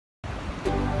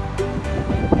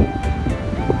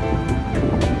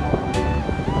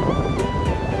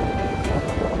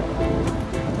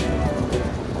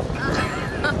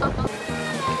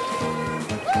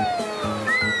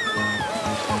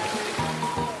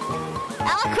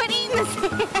Ella, quit eating the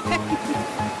sand!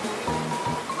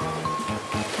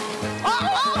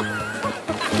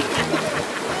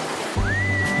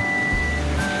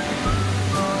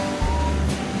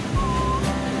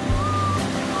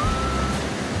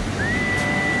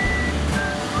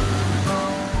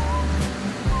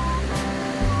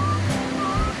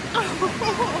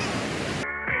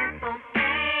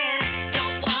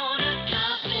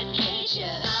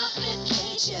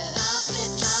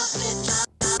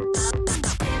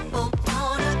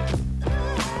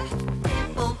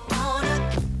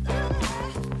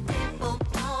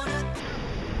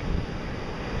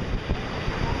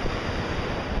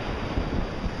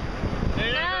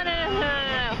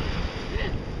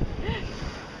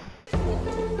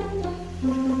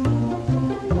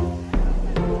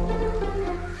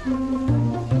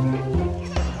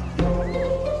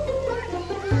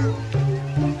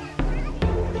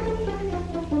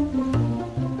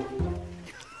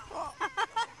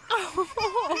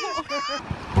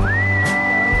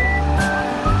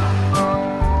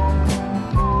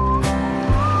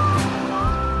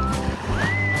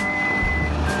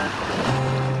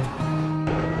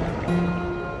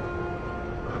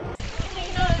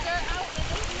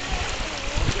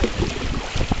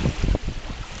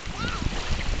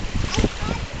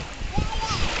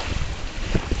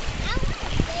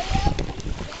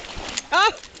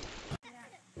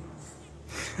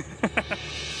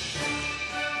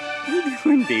 What are you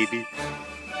doing, baby?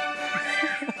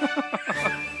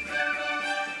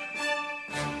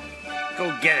 Go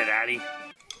get it, Addie.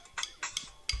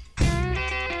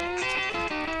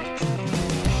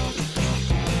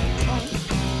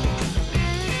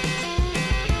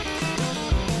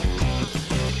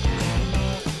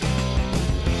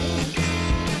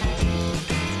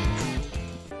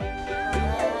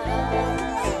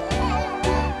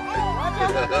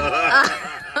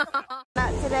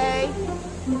 Not today.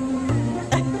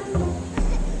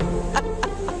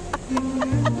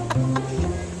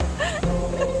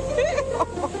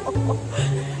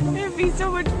 It'd be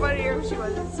so much funnier if she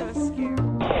wasn't so scared.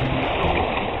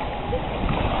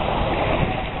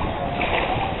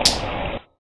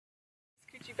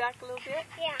 Scoot you back a little bit?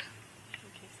 Yeah.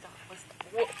 Okay, stop.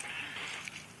 Whoa.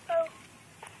 Oh.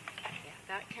 Yeah,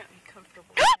 that can't be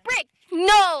comfortable. Break!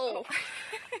 No!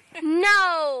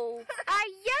 No!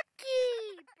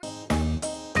 Yucky!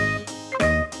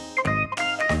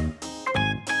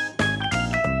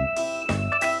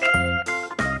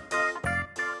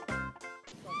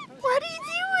 What are you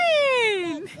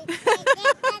doing?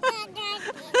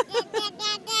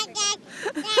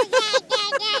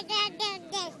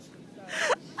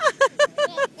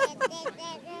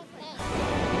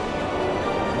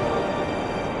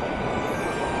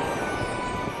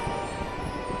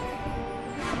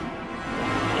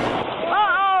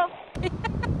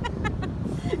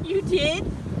 You did?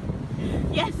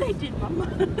 Yes, I did, Mama.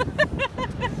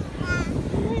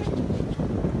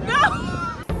 No!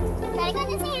 Gotta go in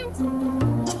the sand.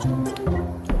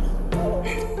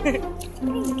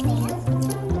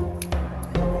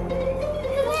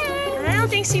 I don't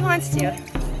think she wants to.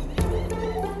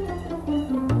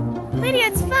 Lydia,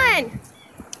 it's fun.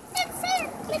 It's sand.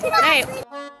 Look at All right.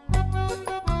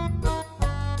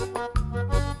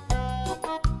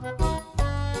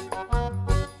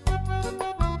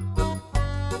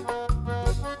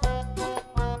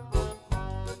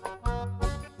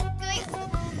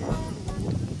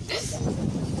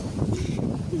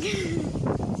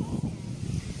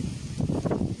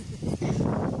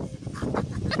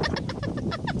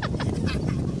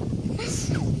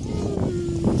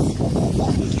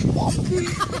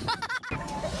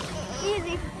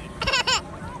 Easy.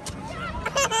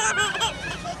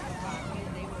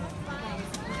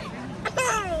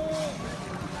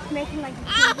 Making like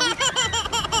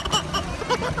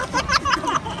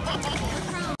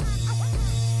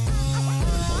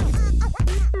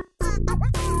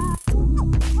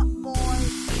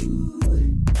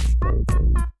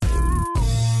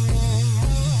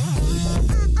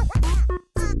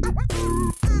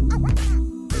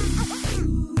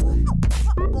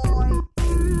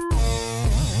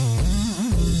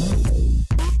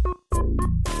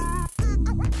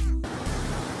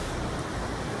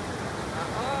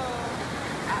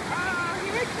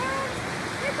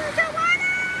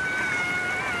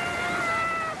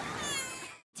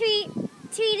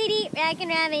Rackin'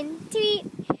 Robin, tweet,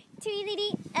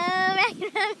 tweetity, oh,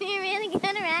 Rackin' Robin, you're really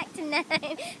gonna rock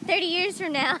tonight. 30 years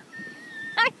from now.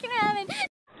 Rackin' Robin.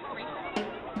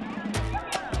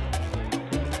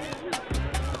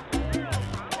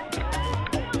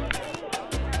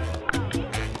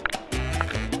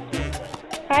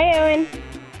 Hi, Owen.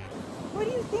 What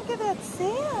do you think at that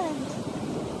sand.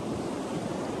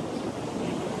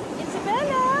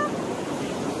 Isabella.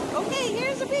 Okay,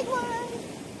 here's a big one.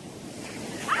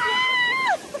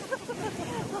 Ah!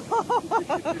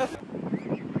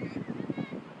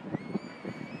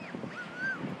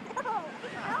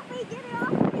 Help me get it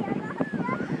off of me. I lost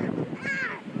it.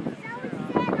 Ah!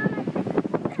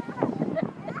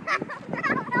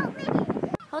 Help me.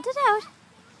 Hold it out.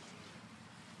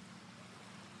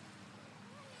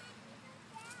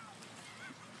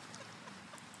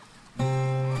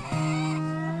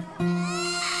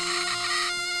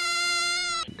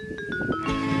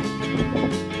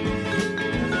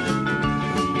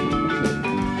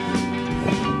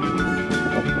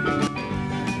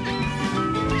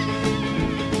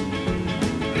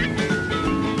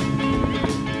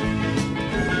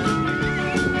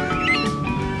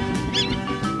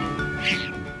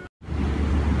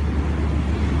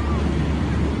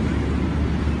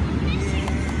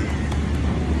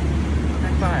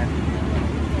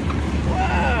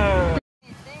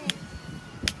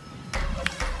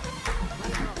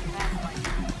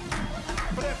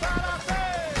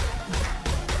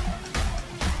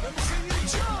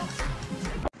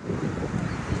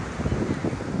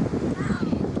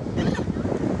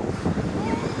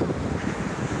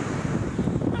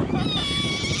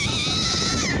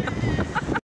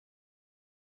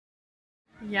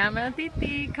 Yama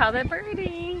Titi, call that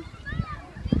birdie.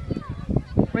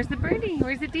 Where's the birdie?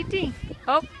 Where's the Titi?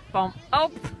 Oh, boom.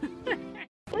 Oh.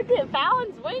 Look at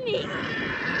Fallon's winning.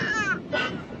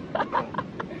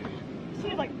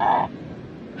 She's like, ah.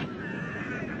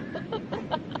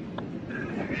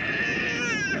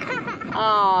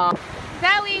 Aw.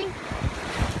 Zoe.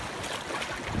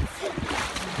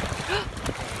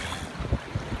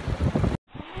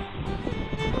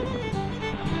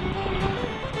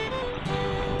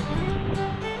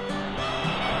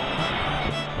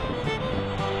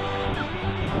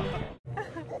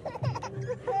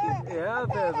 Yeah,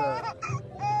 baby.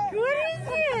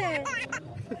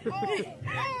 What is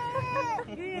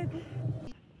it?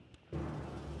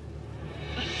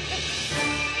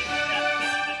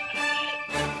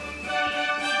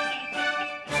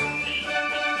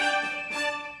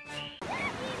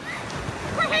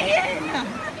 Ryan!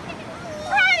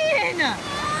 Ryan!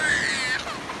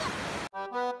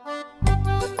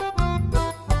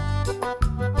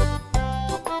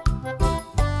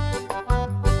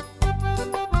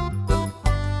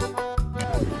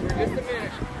 Just a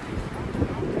minute.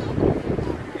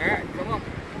 Alright, come on.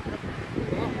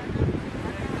 Come on.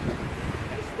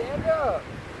 Just stand up.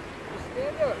 Just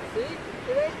stand up. See?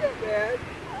 It ain't that bad.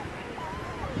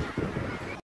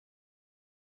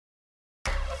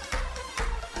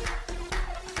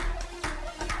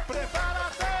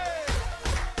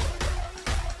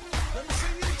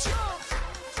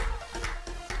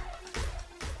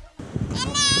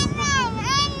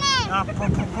 Ah, boom,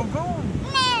 boom, boom, boom.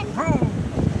 Boom.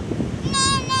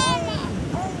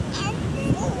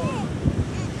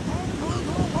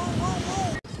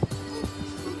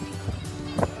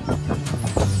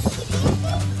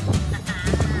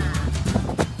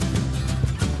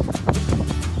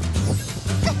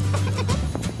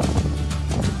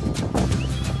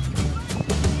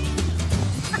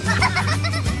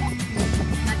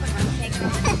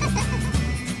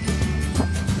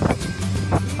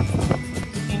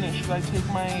 Should I take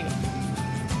my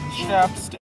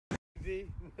chapstick?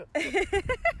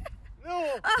 No.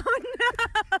 Oh no!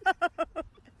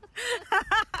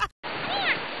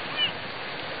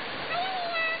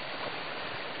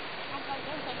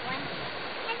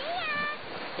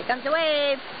 Here comes the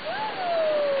wave.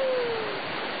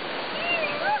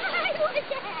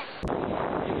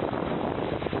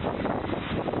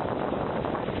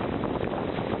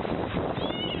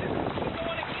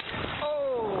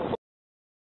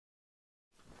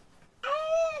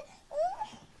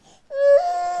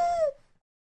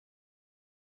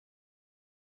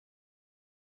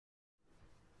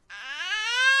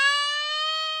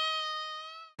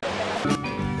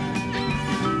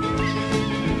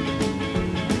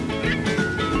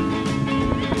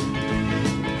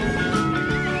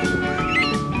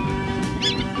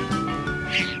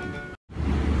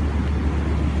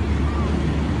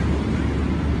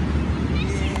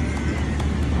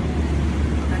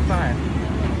 Fine.